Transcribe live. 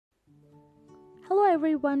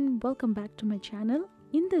everyone, welcome back to my channel.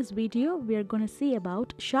 In this video, we are going to see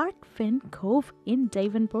about Shark Fin Cove in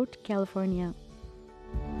Davenport, California.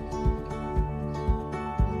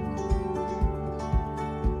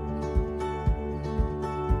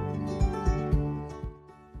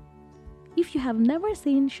 If you have never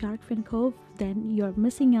seen Shark Fin Cove, then you're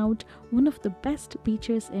missing out one of the best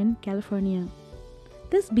beaches in California.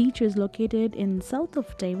 This beach is located in south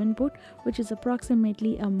of Davenport, which is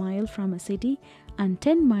approximately a mile from a city and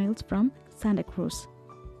 10 miles from Santa Cruz.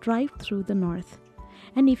 Drive through the north.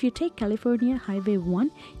 And if you take California Highway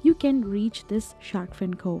 1, you can reach this Shark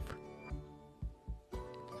Fin Cove.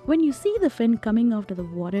 When you see the fin coming out of the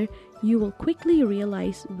water, you will quickly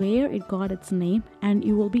realize where it got its name, and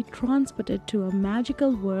you will be transported to a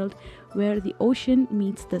magical world where the ocean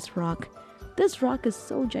meets this rock. This rock is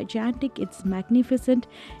so gigantic, it's magnificent.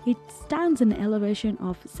 It stands in an elevation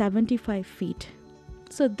of 75 feet.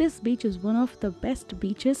 So this beach is one of the best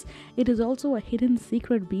beaches. It is also a hidden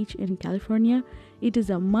secret beach in California. It is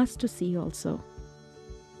a must to see also.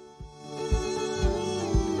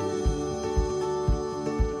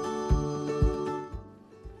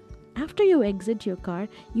 After you exit your car,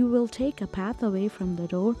 you will take a path away from the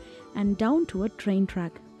door and down to a train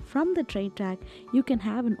track. From the train track, you can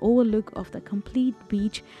have an overlook of the complete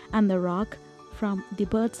beach and the rock from the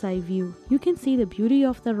bird's eye view. You can see the beauty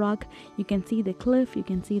of the rock, you can see the cliff, you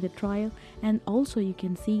can see the trail, and also you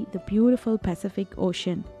can see the beautiful Pacific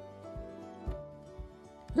Ocean.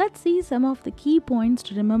 Let's see some of the key points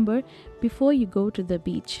to remember before you go to the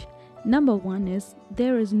beach. Number 1 is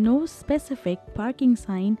there is no specific parking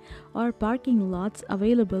sign or parking lots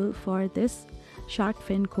available for this Shark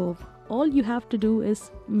Fin Cove. All you have to do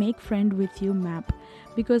is make friend with your map,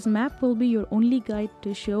 because map will be your only guide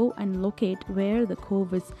to show and locate where the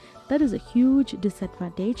cove is. That is a huge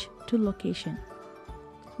disadvantage to location.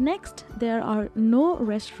 Next, there are no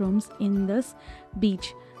restrooms in this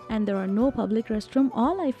beach and there are no public restroom.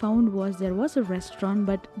 All I found was there was a restaurant,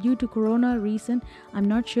 but due to corona reason, I'm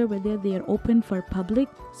not sure whether they are open for public.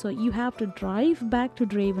 So you have to drive back to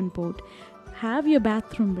Davenport, have your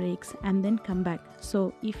bathroom breaks, and then come back.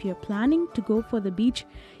 So if you're planning to go for the beach,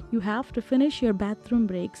 you have to finish your bathroom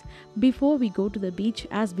breaks before we go to the beach,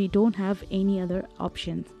 as we don't have any other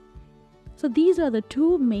options. So these are the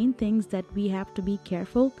two main things that we have to be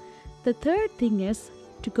careful. The third thing is,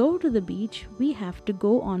 to go to the beach, we have to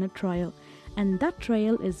go on a trail, and that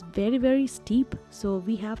trail is very steep, so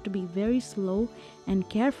we have to be very slow and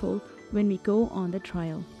careful when we go on the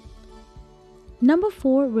trail. Number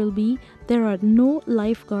 4 will be there are no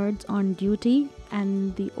lifeguards on duty,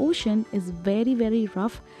 and the ocean is very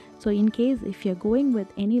rough. So in case if you're going with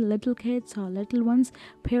any little kids or little ones,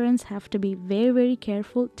 parents have to be very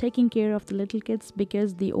careful taking care of the little kids,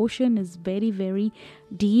 because the ocean is very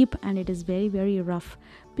deep and it is very rough.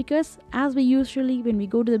 Because as we usually, when we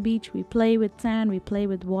go to the beach, we play with sand, we play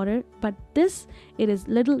with water, but it is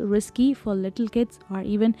little risky for little kids, or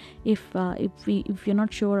even if you're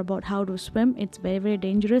not sure about how to swim, it's very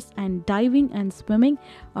dangerous, and diving and swimming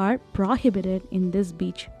are prohibited in this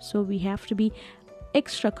beach. So we have to be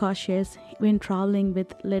extra cautious when traveling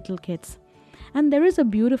with little kids. And there is a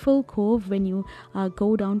beautiful cove. When you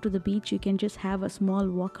go down to the beach, you can just have a small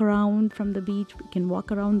walk around from the beach. You can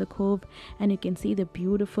walk around the cove and you can see the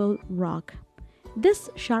beautiful rock. This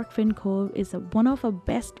Shark Fin Cove is one of the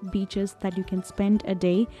best beaches that you can spend a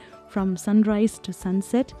day from sunrise to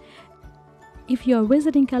sunset. If you are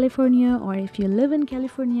visiting California, or if you live in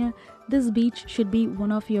California, this beach should be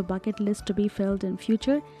one of your bucket list to be filled in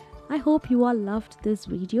future. I hope you all loved this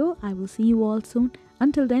video. I will see you all soon.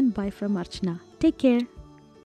 Until then, bye from Archana. Take care.